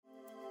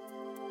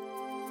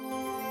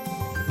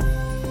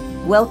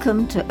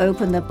Welcome to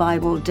Open the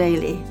Bible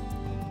Daily.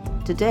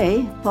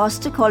 Today,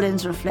 Pastor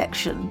Colin's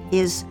reflection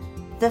is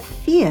the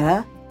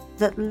fear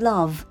that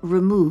love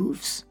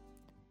removes.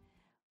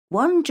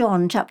 1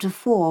 John chapter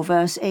 4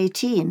 verse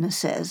 18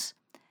 says,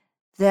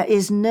 "There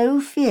is no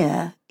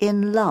fear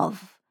in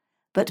love,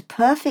 but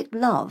perfect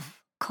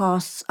love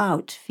casts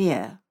out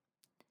fear."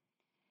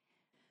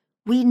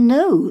 We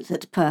know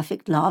that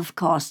perfect love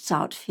casts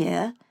out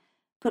fear,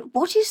 but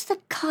what is the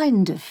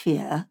kind of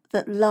fear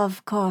that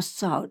love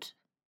casts out?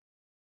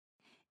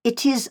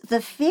 It is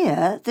the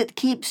fear that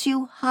keeps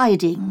you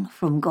hiding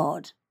from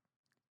God.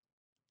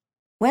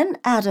 When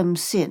Adam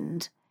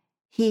sinned,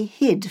 he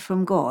hid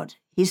from God.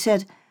 He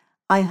said,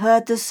 "I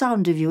heard the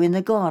sound of you in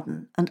the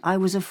garden, and I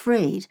was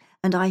afraid,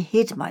 and I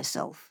hid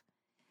myself."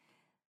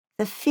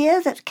 The fear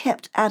that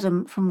kept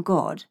Adam from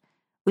God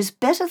was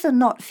better than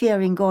not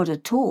fearing God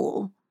at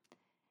all.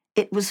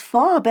 It was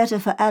far better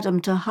for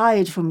Adam to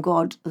hide from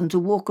God than to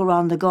walk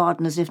around the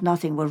garden as if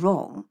nothing were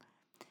wrong.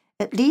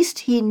 At least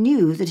he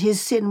knew that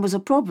his sin was a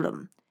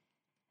problem.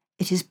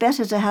 It is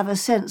better to have a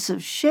sense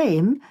of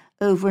shame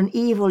over an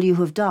evil you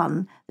have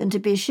done than to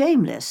be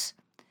shameless.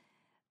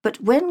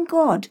 But when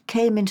God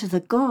came into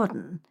the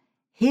garden,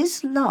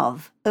 his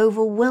love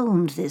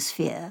overwhelmed this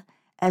fear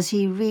as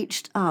he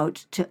reached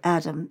out to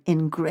Adam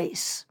in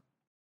grace.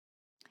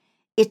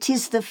 It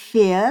is the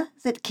fear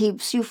that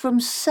keeps you from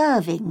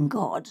serving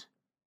God.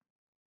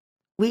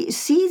 We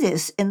see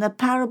this in the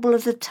parable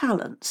of the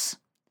talents.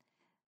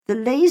 The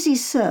lazy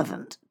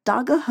servant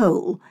dug a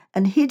hole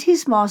and hid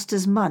his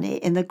master's money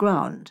in the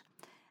ground.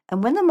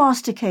 And when the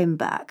master came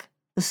back,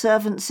 the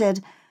servant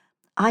said,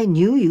 "I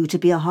knew you to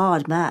be a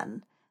hard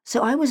man,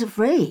 so I was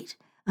afraid,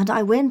 and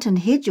I went and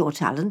hid your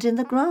talent in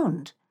the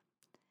ground."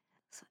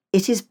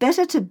 It is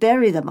better to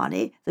bury the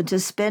money than to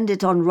spend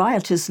it on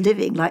riotous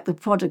living like the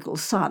prodigal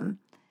son.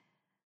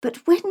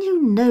 But when you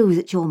know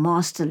that your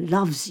master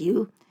loves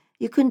you,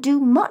 you can do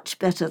much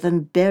better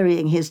than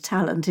burying his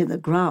talent in the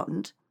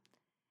ground.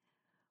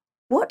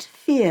 What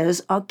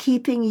fears are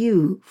keeping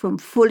you from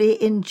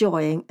fully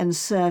enjoying and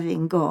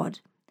serving God?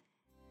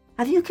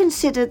 Have you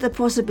considered the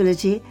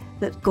possibility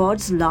that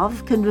God's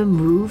love can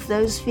remove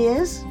those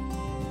fears?